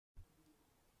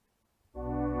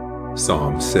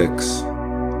Psalm 6.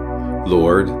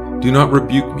 Lord, do not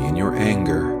rebuke me in your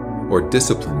anger, or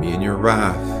discipline me in your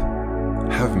wrath.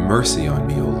 Have mercy on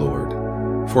me, O Lord,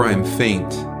 for I am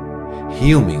faint.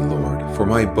 Heal me, Lord, for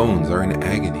my bones are in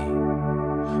agony.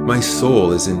 My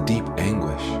soul is in deep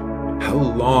anguish. How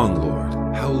long, Lord?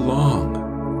 How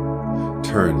long?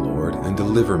 Turn, Lord, and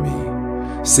deliver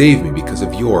me. Save me because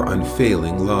of your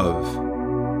unfailing love.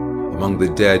 Among the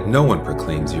dead, no one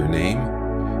proclaims your name.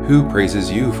 Who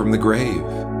praises you from the grave?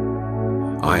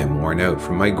 I am worn out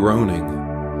from my groaning.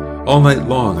 All night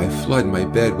long I flood my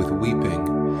bed with weeping,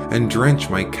 and drench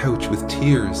my couch with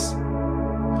tears.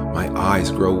 My eyes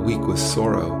grow weak with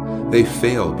sorrow. They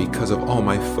fail because of all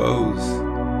my foes.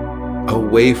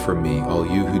 Away from me, all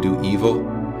you who do evil,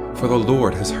 for the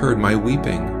Lord has heard my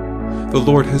weeping. The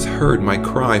Lord has heard my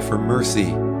cry for mercy.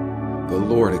 The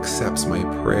Lord accepts my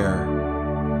prayer.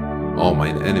 All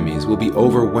mine enemies will be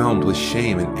overwhelmed with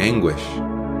shame and anguish.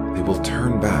 They will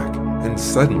turn back and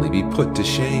suddenly be put to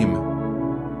shame.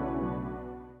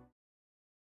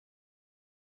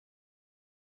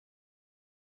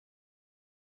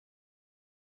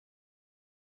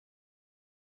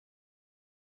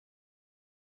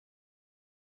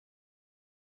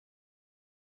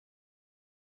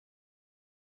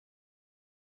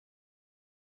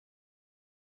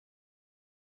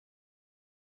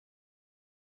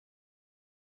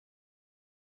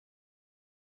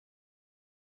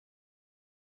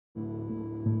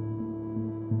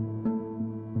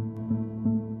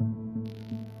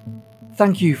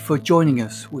 Thank you for joining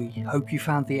us. We hope you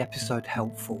found the episode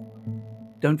helpful.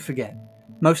 Don't forget,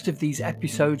 most of these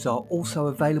episodes are also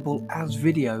available as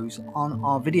videos on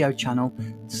our video channel,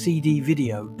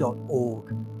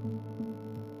 cdvideo.org.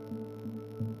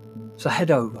 So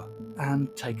head over and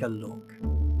take a look.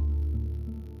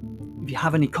 If you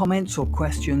have any comments or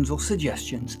questions or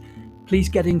suggestions, please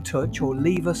get in touch or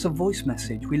leave us a voice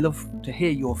message. We love to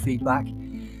hear your feedback.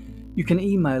 You can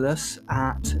email us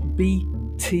at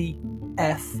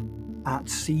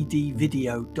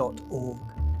btf@cdvideo.org.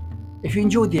 If you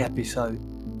enjoyed the episode,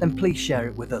 then please share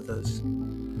it with others.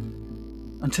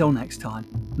 Until next time,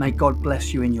 may God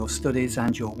bless you in your studies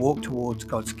and your walk towards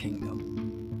God's kingdom.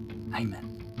 Amen.